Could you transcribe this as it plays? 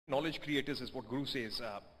knowledge creators is what Guru says.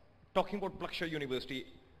 Talking about Plaksha University,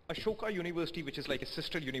 Ashoka University, which is like a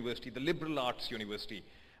sister university, the liberal arts university.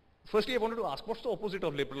 Firstly, I wanted to ask, what's the opposite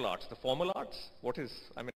of liberal arts? The formal arts? What is,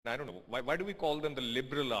 I mean, I don't know. Why do we call them the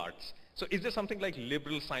liberal arts? So is there something like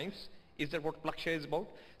liberal science? Is that what Plaksha is about?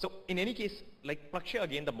 So in any case, like Plaksha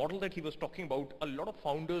again, the model that he was talking about, a lot of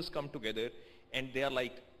founders come together and they are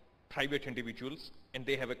like private individuals and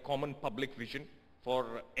they have a common public vision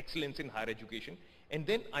for excellence in higher education. And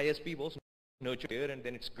then ISB was nurtured there and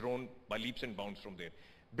then it's grown by leaps and bounds from there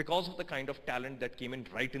because of the kind of talent that came in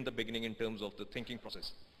right in the beginning in terms of the thinking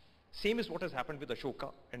process. Same is what has happened with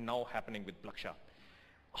Ashoka and now happening with Plaksha.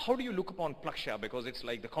 How do you look upon Plaksha? Because it's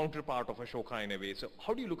like the counterpart of Ashoka in a way. So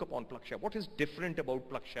how do you look upon Plaksha? What is different about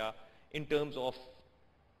Plaksha in terms of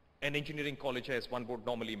an engineering college as one would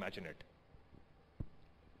normally imagine it?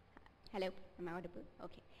 Hello, am I audible?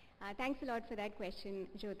 Okay. Thanks a lot for that question,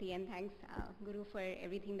 Jyoti, and thanks, Guru, for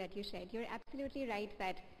everything that you shared. You're absolutely right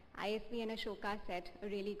that ISB and Ashoka set a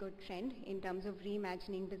really good trend in terms of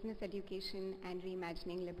reimagining business education and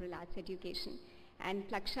reimagining liberal arts education. And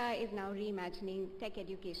Plaksha is now reimagining tech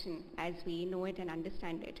education as we know it and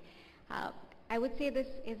understand it. I would say this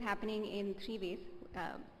is happening in three ways,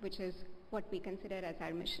 which is what we consider as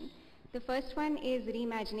our mission. The first one is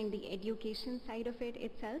reimagining the education side of it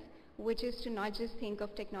itself, which is to not just think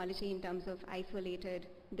of technology in terms of isolated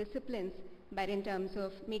disciplines, but in terms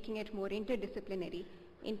of making it more interdisciplinary,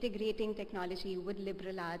 integrating technology with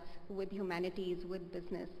liberal arts, with humanities, with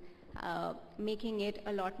business, making it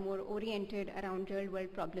a lot more oriented around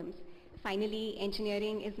real-world problems. Finally,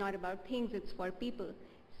 engineering is not about things, it's for people.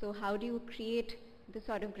 So how do you create the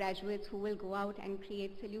sort of graduates who will go out and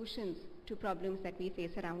create solutions to problems that we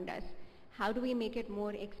face around us? How do we make it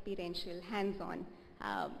more experiential, hands-on,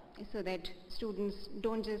 so that students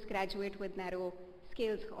don't just graduate with narrow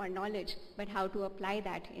skills or knowledge, but how to apply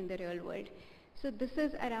that in the real world? So this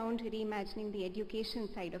is around reimagining the education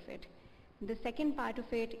side of it. The second part of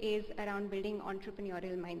it is around building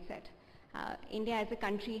entrepreneurial mindset. India as a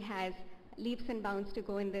country has leaps and bounds to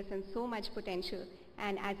go in this and so much potential.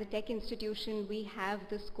 And as a tech institution, we have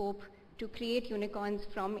the scope to create unicorns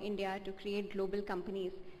from India, to create global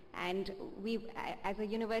companies. And we, as a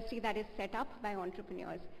university that is set up by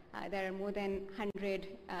entrepreneurs, there are more than 100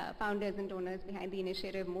 founders and donors behind the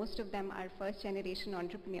initiative. Most of them are first generation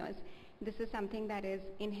entrepreneurs. This is something that is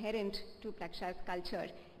inherent to Plaksha's culture,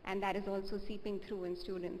 and that is also seeping through in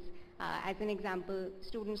students. As an example,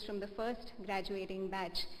 students from the first graduating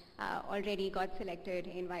batch already got selected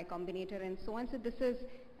in Y Combinator and so on. So this is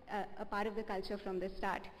a part of the culture from the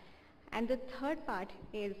start. And the third part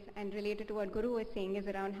is, and related to what Guru was saying, is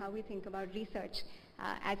around how we think about research.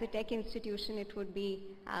 As a tech institution, it would be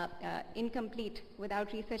incomplete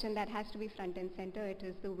without research, and that has to be front and center. It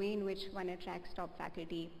is the way in which one attracts top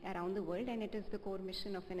faculty around the world, and it is the core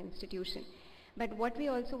mission of an institution. But what we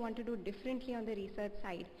also want to do differently on the research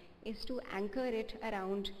side is to anchor it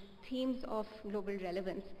around themes of global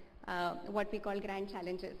relevance, what we call grand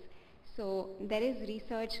challenges. So there is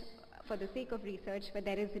research for the sake of research, but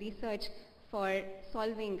there is research for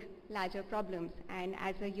solving larger problems. And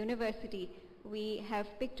as a university, we have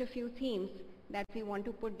picked a few themes that we want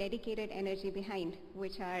to put dedicated energy behind,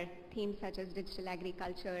 which are themes such as digital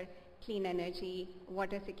agriculture, clean energy,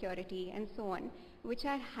 water security, and so on, which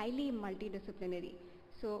are highly multidisciplinary.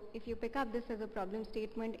 So if you pick up this as a problem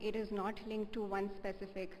statement, it is not linked to one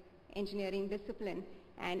specific engineering discipline,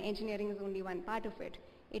 and engineering is only one part of it.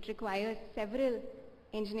 It requires several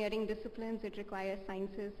engineering disciplines, it requires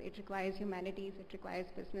sciences, it requires humanities, it requires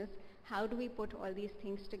business. How do we put all these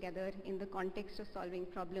things together in the context of solving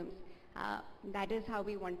problems? That is how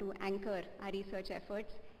we want to anchor our research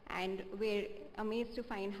efforts, and we're amazed to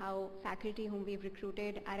find how faculty whom we've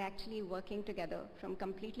recruited are actually working together from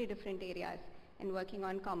completely different areas and working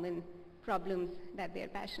on common problems that they're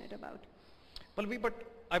passionate about. Pallavi, but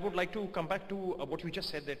I would like to come back to what you just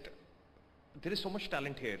said, that there is so much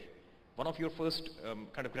talent here. One of your first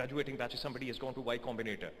kind of graduating batches, somebody has gone to Y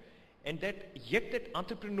Combinator, and yet that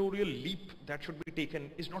entrepreneurial leap that should be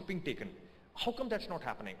taken is not being taken. How come that's not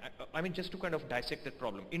happening? I mean, just to kind of dissect that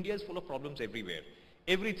problem. India is full of problems everywhere.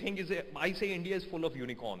 Everything is, I say India is full of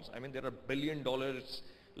unicorns. I mean, there are $1 billion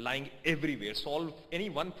lying everywhere. Solve any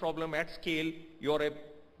one problem at scale, you're a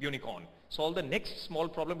unicorn. Solve the next small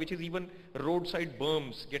problem, which is even roadside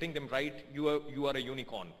berms, getting them right, you are a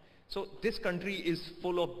unicorn. So this country is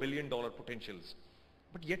full of $1 billion potentials,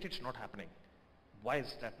 but yet it's not happening. Why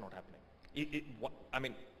is that not happening? I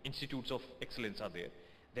mean, institutes of excellence are there,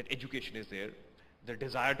 that education is there, the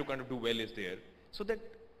desire to kind of do well is there. So that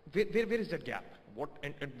where is that gap?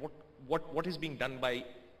 What is being done by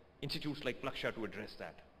institutes like Plaksha to address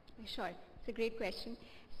that? Sure, it's a great question.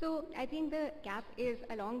 So I think the gap is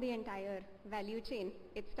along the entire value chain.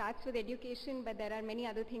 It starts with education, but there are many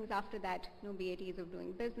other things after that, BATs of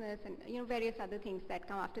doing business and various other things that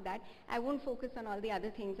come after that. I won't focus on all the other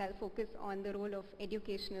things. I'll focus on the role of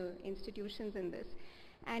educational institutions in this.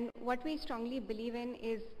 And what we strongly believe in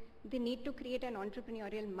is the need to create an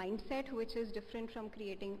entrepreneurial mindset, which is different from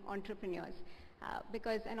creating entrepreneurs.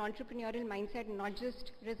 Because an entrepreneurial mindset not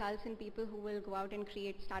just results in people who will go out and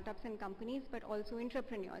create startups and companies, but also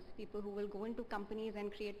entrepreneurs, people who will go into companies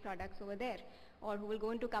and create products over there, or who will go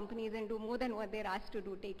into companies and do more than what they're asked to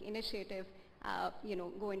do, take initiative,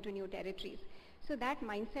 go into new territories. So that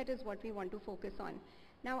mindset is what we want to focus on.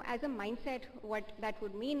 Now, as a mindset, what that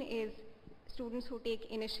would mean is students who take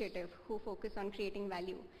initiative, who focus on creating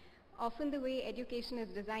value. Often the way education is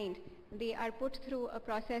designed, they are put through a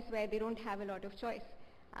process where they don't have a lot of choice.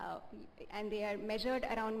 And they are measured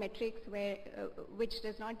around metrics which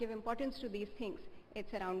does not give importance to these things.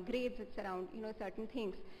 It's around grades, it's around certain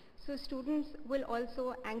things. So students will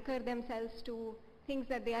also anchor themselves to things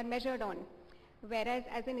that they are measured on. Whereas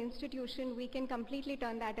as an institution, we can completely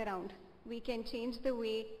turn that around. We can change the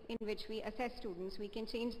way in which we assess students. We can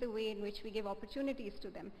change the way in which we give opportunities to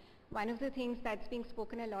them. One of the things that's being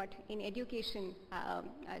spoken a lot in education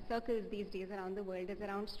circles these days around the world is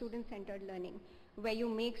around student-centered learning, where you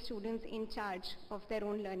make students in charge of their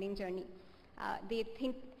own learning journey. They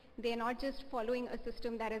think they're not just following a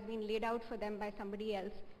system that has been laid out for them by somebody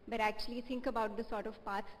else, but actually think about the sort of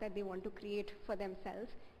paths that they want to create for themselves,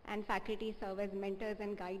 and faculty serve as mentors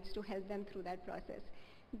and guides to help them through that process.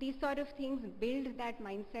 These sort of things build that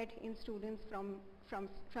mindset in students from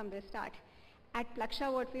the start. At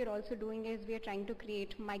Plaksha, what we are also doing is we are trying to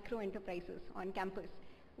create microenterprises on campus,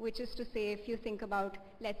 which is to say, if you think about,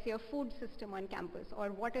 let's say, a food system on campus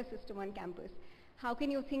or water system on campus, how can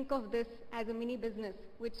you think of this as a mini business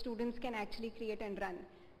which students can actually create and run?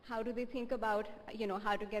 How do they think about,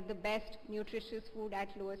 how to get the best nutritious food at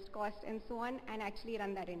lowest cost and so on, and actually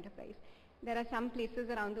run that enterprise? There are some places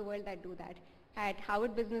around the world that do that. At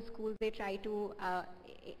Harvard Business School, they try to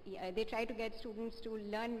get students to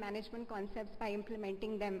learn management concepts by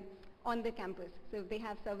implementing them on the campus. So if they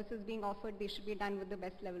have services being offered, they should be done with the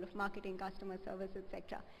best level of marketing, customer service,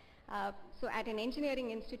 etc. So at an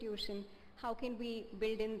engineering institution, how can we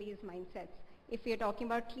build in these mindsets? If we are talking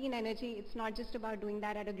about clean energy, it's not just about doing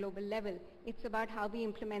that at a global level. It's about how we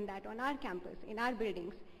implement that on our campus, in our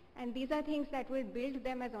buildings. And these are things that will build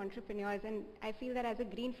them as entrepreneurs. And I feel that as a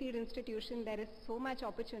greenfield institution, there is so much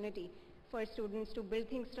opportunity for students to build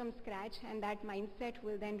things from scratch, and that mindset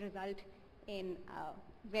will then result in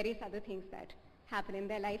various other things that happen in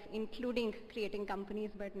their life, including creating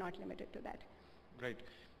companies, but not limited to that. Right.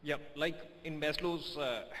 Yeah, like in Maslow's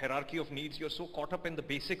hierarchy of needs, you're so caught up in the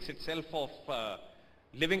basics itself of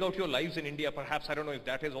living out your lives in India. Perhaps, I don't know if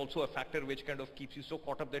that is also a factor which kind of keeps you so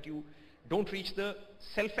caught up that you don't reach the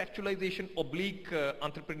self-actualization /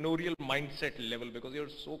 entrepreneurial mindset level, because you're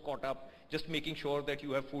so caught up just making sure that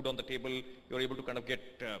you have food on the table, you're able to kind of get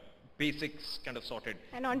basics kind of sorted.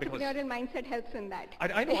 An entrepreneurial mindset helps in that.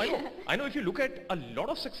 I know. I know if you look at a lot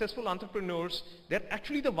of successful entrepreneurs, they're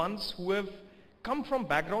actually the ones who have come from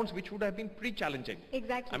backgrounds which would have been pretty challenging.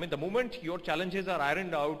 Exactly. I mean, the moment your challenges are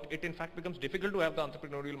ironed out, it in fact becomes difficult to have the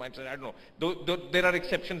entrepreneurial mindset. I don't know. Though there are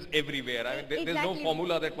exceptions everywhere. I mean, there's no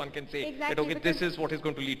formula that one can say that, okay, this is what is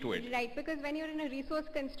going to lead to it. Right, because when you're in a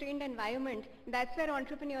resource-constrained environment, that's where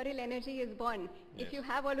entrepreneurial energy is born. Yes. If you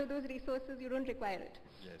have all of those resources, you don't require it.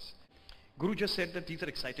 Yes. Guru just said that these are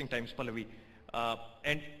exciting times, Pallavi.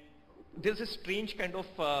 And there's a strange kind of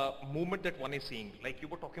movement that one is seeing. Like you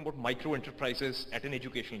were talking about micro-enterprises at an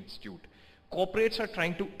educational institute. Corporates are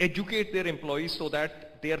trying to educate their employees so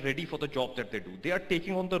that they are ready for the job that they do. They are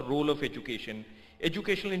taking on the role of education.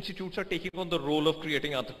 Educational institutes are taking on the role of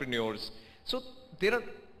creating entrepreneurs. So there are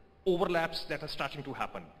overlaps that are starting to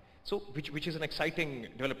happen. So which is an exciting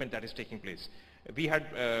development that is taking place. We had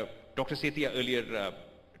Dr. Setia earlier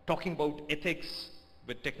talking about ethics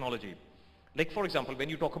with technology. Like for example, when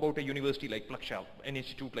you talk about a university like Plaksha, an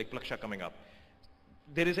institute like Plaksha coming up,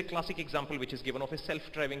 there is a classic example which is given of a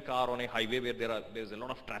self-driving car on a highway where there's a lot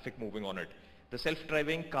of traffic moving on it. The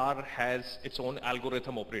self-driving car has its own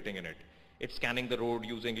algorithm operating in it. It's scanning the road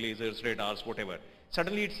using lasers, radars, whatever.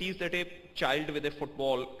 Suddenly it sees that a child with a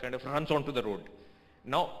football kind of runs onto the road.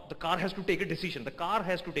 Now the car has to take a decision. The car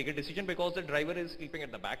has to take a decision because the driver is sleeping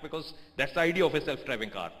at the back, because that's the idea of a self-driving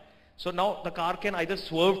car. So now the car can either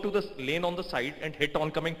swerve to the lane on the side and hit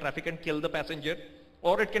oncoming traffic and kill the passenger,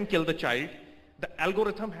 or it can kill the child. The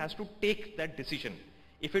algorithm has to take that decision.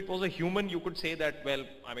 If it was a human, you could say that, well,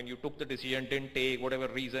 I mean, you took the decision, didn't take, whatever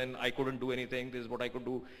reason, I couldn't do anything, this is what I could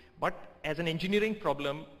do. But as an engineering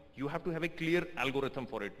problem, you have to have a clear algorithm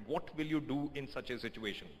for it. What will you do in such a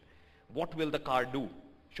situation? What will the car do?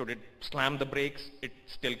 Should it slam the brakes? It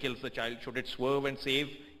still kills the child. Should it swerve and save,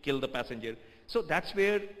 kill the passenger? So that's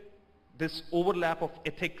where this overlap of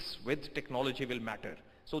ethics with technology will matter.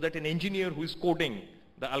 So that an engineer who is coding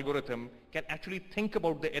the algorithm can actually think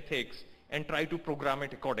about the ethics and try to program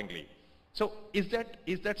it accordingly. So is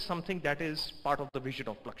that something that is part of the vision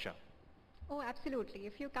of Plaksha? Oh, absolutely.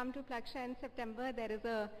 If you come to Plaksha in September, there is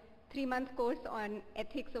a 3-month course on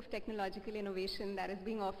ethics of technological innovation that is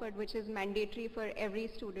being offered, which is mandatory for every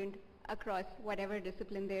student across whatever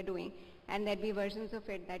discipline they're doing, and there'll be versions of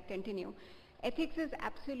it that continue. Ethics is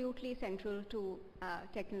absolutely central to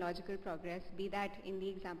technological progress, be that in the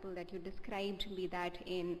example that you described, be that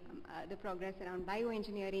in the progress around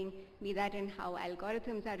bioengineering, be that in how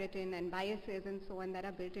algorithms are written and biases and so on that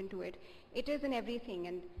are built into it. It is in everything,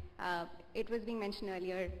 and it was being mentioned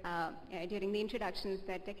earlier during the introductions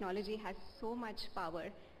that technology has so much power.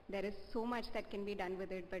 There is so much that can be done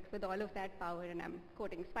with it, but with all of that power, and I'm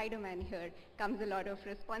quoting Spider-Man here, comes a lot of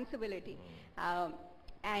responsibility.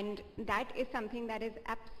 And that is something that is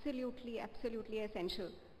absolutely essential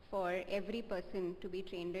for every person to be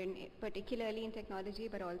trained in, particularly in technology,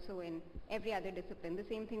 but also in every other discipline. The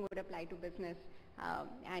same thing would apply to business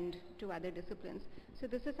and to other disciplines. So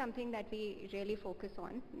this is something that we really focus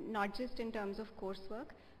on, not just in terms of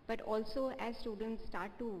coursework, but also as students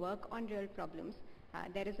start to work on real problems.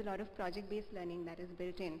 There is a lot of project-based learning that is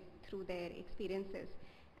built in through their experiences.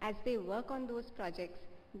 As they work on those projects,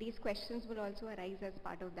 these questions will also arise as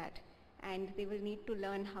part of that, and they will need to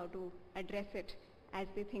learn how to address it as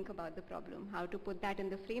they think about the problem, how to put that in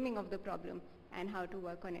the framing of the problem, and how to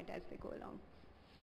work on it as they go along.